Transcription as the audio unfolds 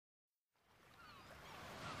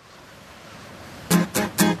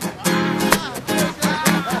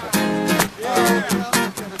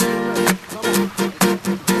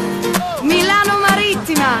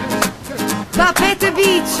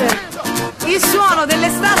Beach, il suono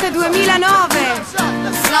dell'estate 2009.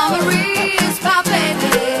 Summer is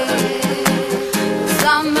Passate.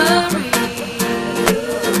 Summer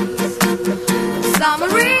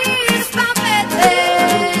is Passate.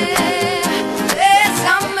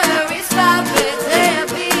 Summer is Passate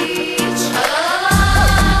Beach.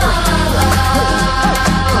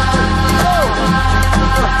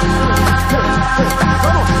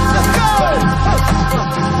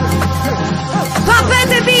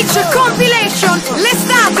 Passate Beach Compilation,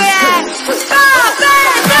 l'estate è Passate!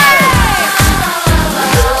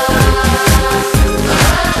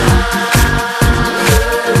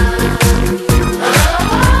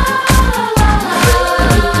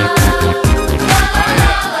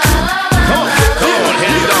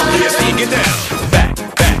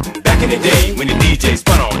 Back in the day when the DJ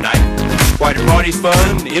spun all night. Why the party's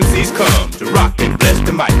fun, the MCs come to rock and bless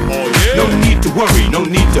the mic. Oh, yeah. No need to worry, no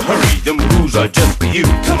need to hurry, them rules are just for you.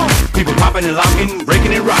 Come on, people popping and locking,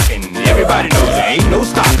 breaking and rocking. Everybody knows there ain't no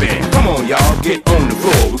stopping. Come on, y'all, get on the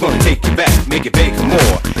floor. We're gonna take you back, make it big for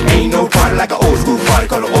more. Ain't no party like an old school party,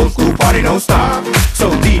 cause an old school party don't stop. So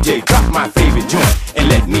DJ, drop my favorite joint and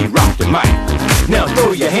let me rock the mic. Now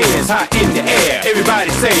throw your hands high in the air. Everybody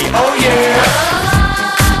say, oh yeah.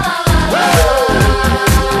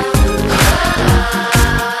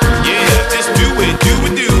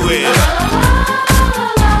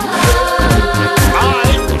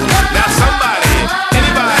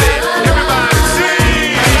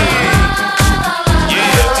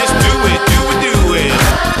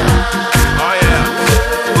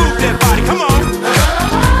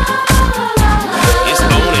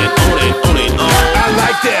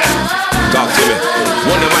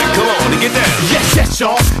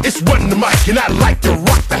 It's Run the Mic and I like to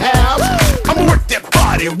rock the house. I'ma work that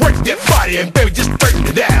body, and baby just burn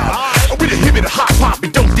it down. I'm with a hip and a hop hop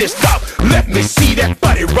and don't just stop. Let me see that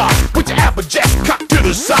body rock. Put your applejack cock to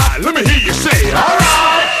the side. Let me hear you say,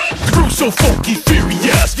 alright. The groove's so funky,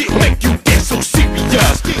 furious, make you dance so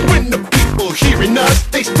serious. When the people hearing us,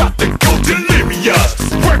 they start to go delirious.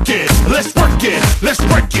 Work it, let's work it, let's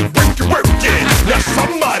work it, work it, work it. Now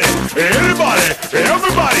somebody, anybody,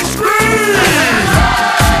 everybody scream!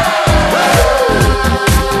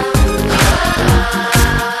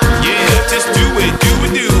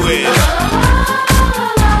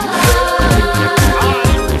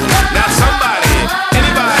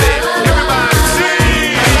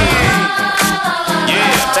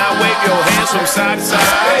 From side to side.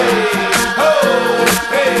 Hey, ho,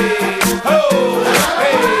 hey, ho,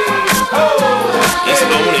 hey, ho. It's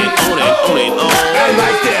on it, on it, on it, on. I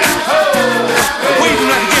like that. Ho. Waving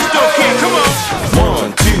like against your kid, come on.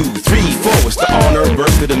 1, 2, 3, 4. It's the honor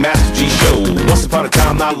birth of the Master G show. Once upon a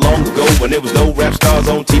time, not long ago, when there was no rap stars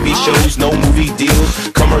on TV shows, no movie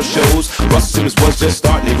deals, commercials. Russell Simmons was just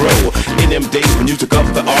starting to grow. In them days when you took up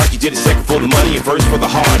the art, you did it second for the money and first for the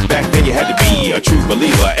heart. Back then you had to be a true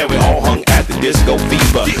believer, and we all hung at the disco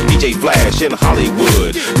fever. DJ Flash in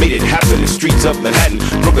Hollywood made it happen in the streets of Manhattan,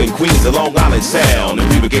 Brooklyn, Queens, and Long Island Sound. And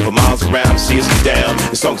people came for miles around to see us get down.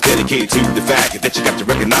 The song's dedicated to the fact that you got to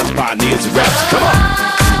recognize pioneers and raps. Come on!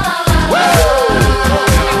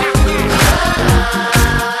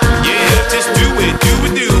 Yeah, just do it, do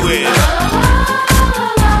it, do it.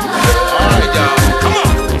 Alright, y'all, come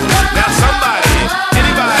on. Now somebody,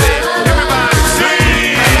 anybody, everybody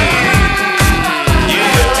sing.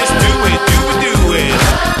 Yeah, just do it, do it, do it.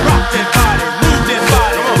 Rock that body, move that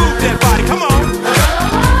body, move that body, come on.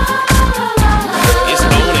 It's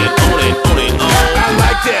on it, on it, on it, on. I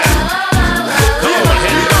like that. Come on,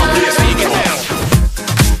 hand it on, please, so you get down.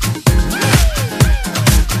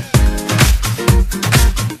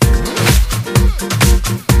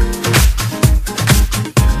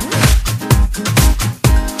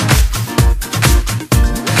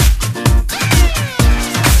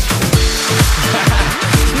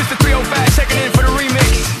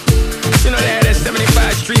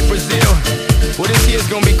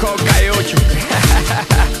 Gonna be called Calle 8.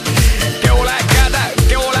 Que hola gata,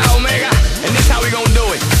 que hola omega, and this how we gonna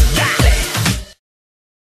do it. Dale.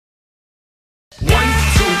 1,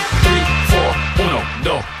 2, 3, 4, 1,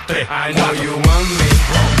 2, 3. I know you want me,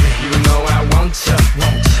 you know I want ya.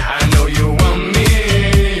 I know you want me,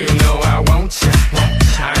 you know I want ya.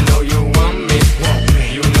 I know you want me,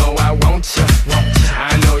 you know I want ya.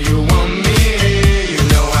 I know you want me, you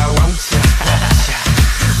know I want ya.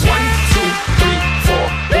 1, 2, 3, 4,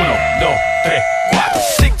 1, 2, 3, 4.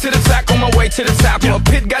 Stick to the track on my way to the top. A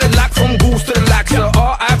pit got it locked from goose to the locks.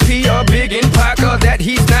 R.I.P. a big in Parker that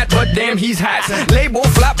he's not, but damn he's hot. Label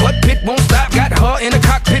flop, but Pit won't stop. Got her in the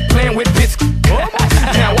cockpit playing with bits.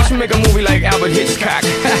 Now watch me make a movie like Albert Hitchcock.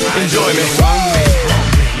 Enjoy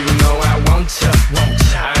me.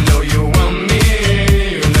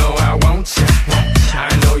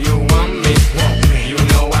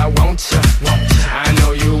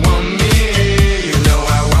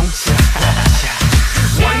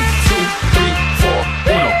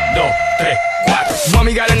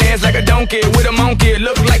 He got an ass like a donkey with a monkey,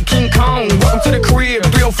 look like King Kong. Welcome to the crib,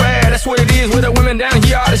 305, that's what it is with the women down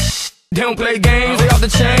here. All the they don't play games, they off the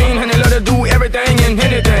chain, and they love to do everything and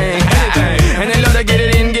anything, and they love to get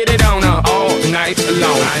it in, get it on all night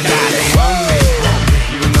long. I know you want me,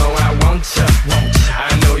 you know I want ya.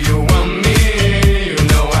 I know you want me, you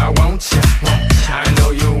know I want ya. I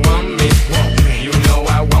know you want me, you know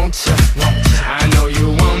I want ya. I know you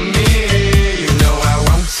want me, you know I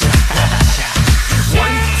want ya.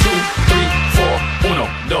 1, 2, 3, 4,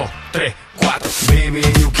 1, 2, 3, 4. Baby,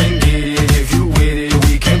 you can get it if you with it,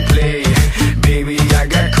 we can play. Baby, I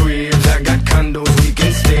got cribs, I got condos, we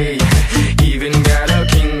can stay. Even got a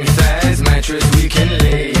king size mattress we can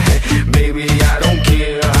lay. Baby,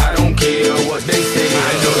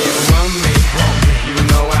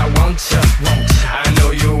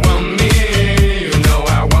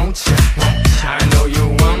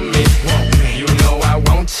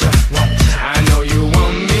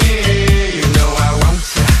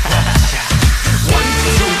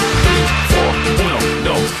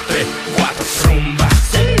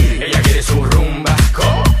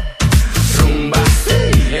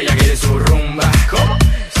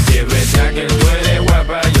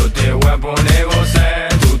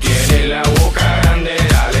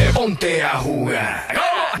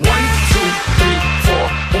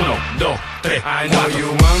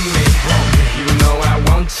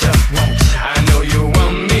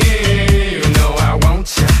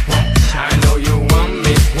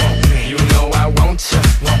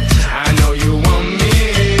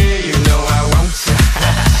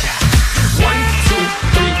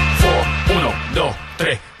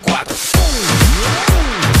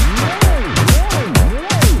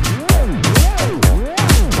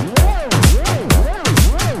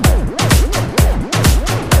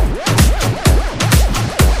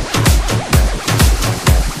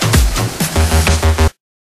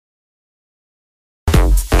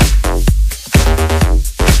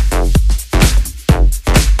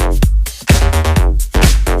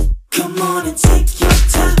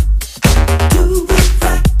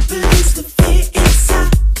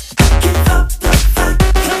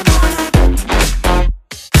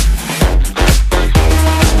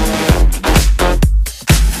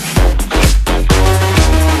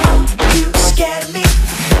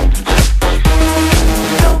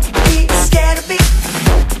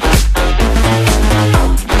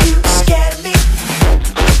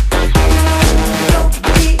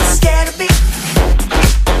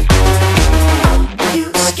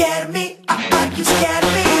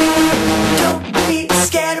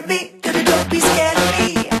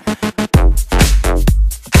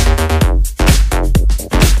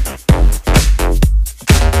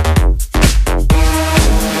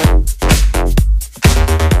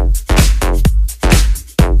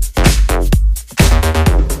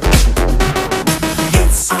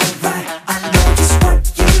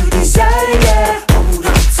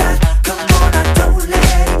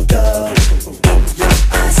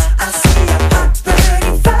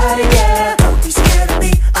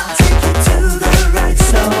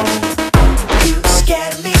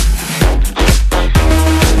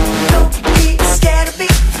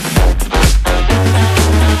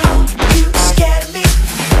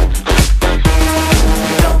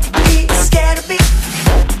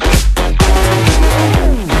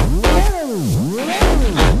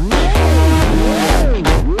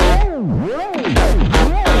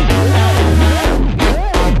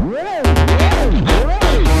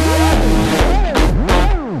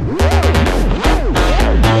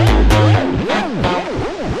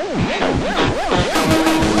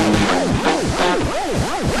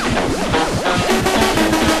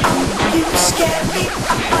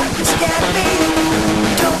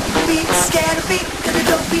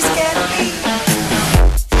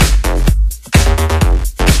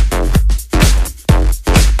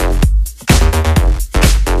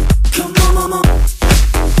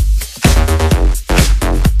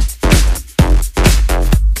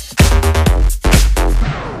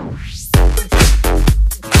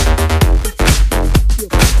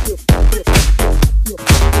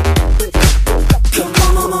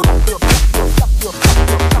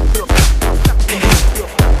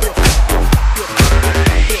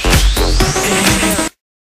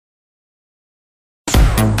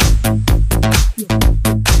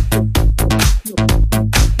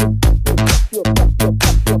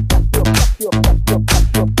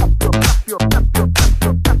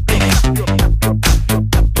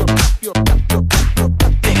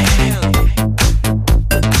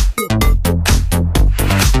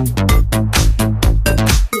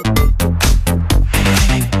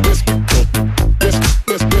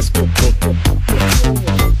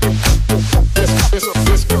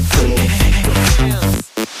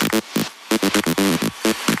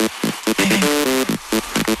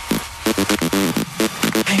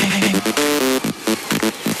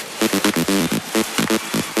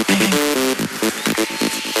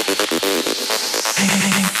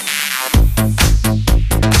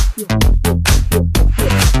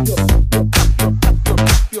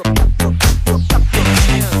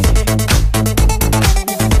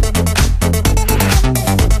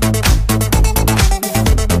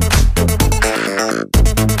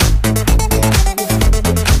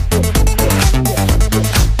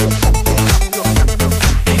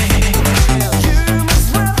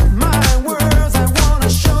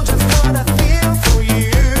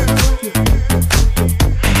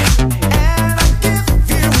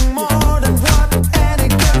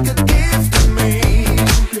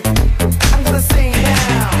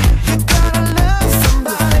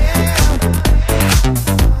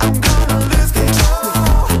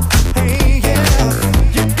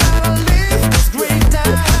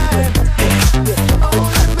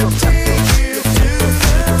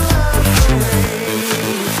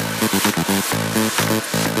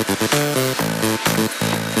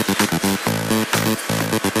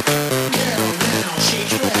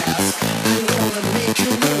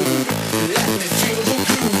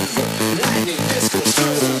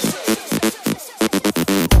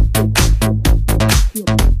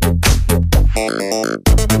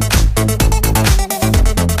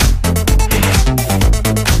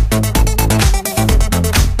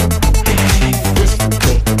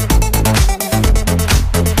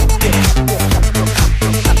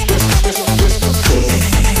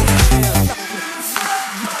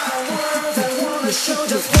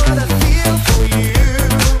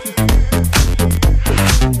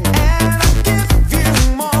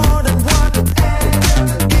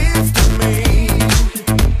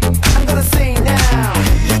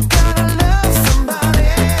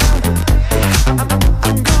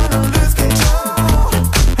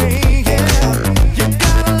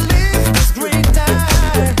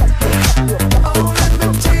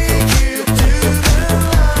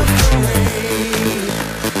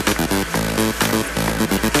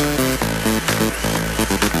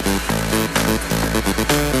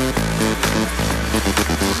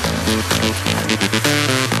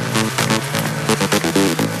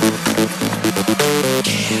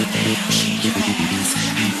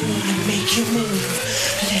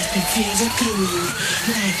 it feels a groove,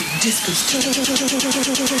 like a disco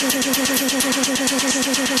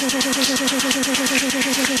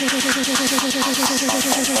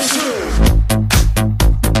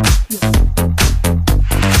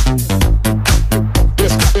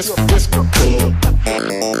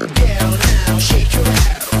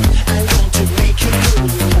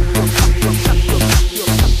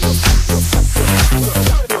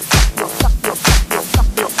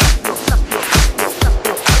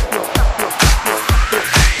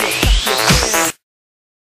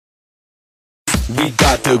We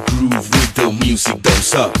got the groove with the music, don't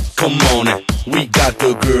suck. Come on it. We got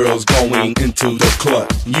the girls going into the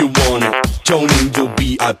club. You want it? Joining the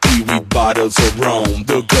VIP with bottles of rum.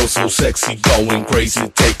 The girls so sexy, going crazy,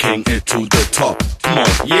 taking it to the top. Come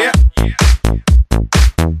on, yeah.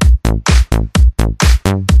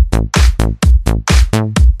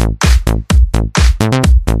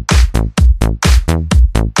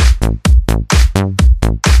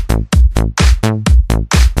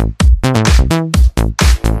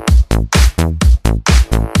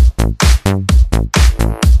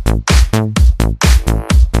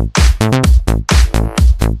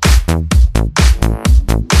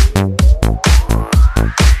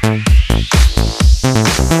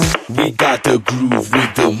 We got the groove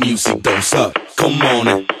with the music, don't suck. Come on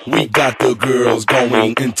it. We got the girls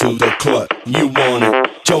going into the club. You want it?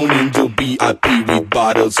 Joining the VIP with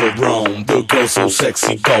bottles of rum. The girls so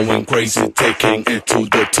sexy, going crazy, taking it to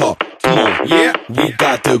the top. Come on, yeah. We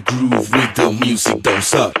got the groove with the music, don't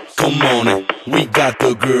suck. Come on it. We got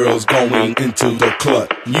the girls going into the club.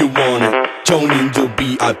 You want it? Joining the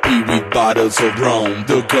VIP with bottles of rum.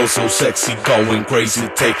 The girls so sexy, going crazy,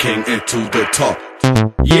 taking it to the top.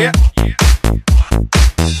 Yeah.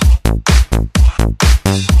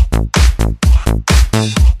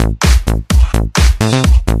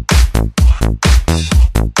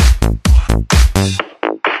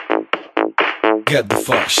 Get the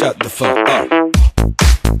fuck, shut the fuck up.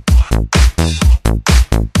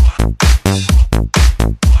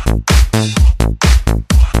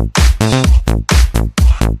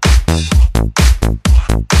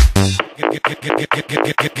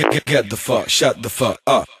 Get the fuck, shut the fuck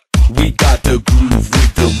up. We got the groove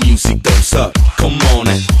with the music, don't suck. Come on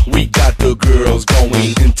it. We got the girls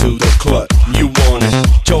going into the club. You want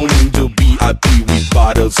it? Joining the VIP with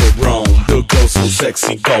bottles of rum. The girls so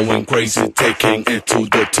sexy, going crazy, taking it to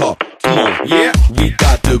the top. Come on, yeah. We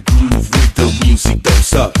got the groove with the music, don't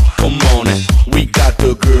suck. Come on it. We got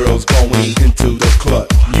the girls going into the club.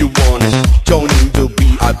 You want it? Joining the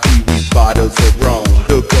VIP with bottles of rum.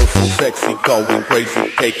 The girls so sexy, going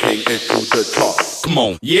crazy, taking it to the top. Come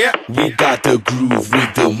on, yeah. We got the groove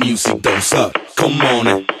with the music, don't suck. Come on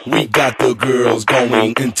it. We got the girls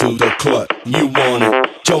going into the club. You want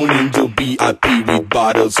it? Joining the VIP with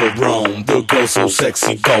bottles of rum. The girls so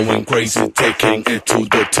sexy, going crazy, taking it to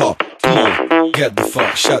the top. Come on, get the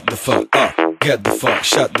fuck, shut the fuck up. Get the fuck,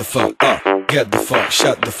 shut the fuck up. Get the fuck,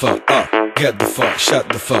 shut the fuck up. Get the fuck, shut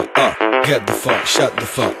the fuck up. Get the fuck, shut the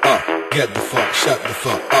fuck up. Get the fuck, shut the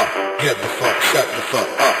fuck up. Get the fuck, shut the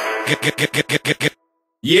fuck up. Get.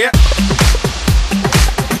 Yeah.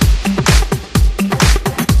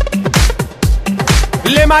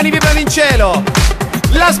 Le mani vibrano in cielo,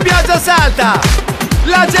 la spiaggia salta,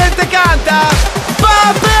 la gente canta,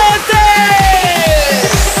 Papete!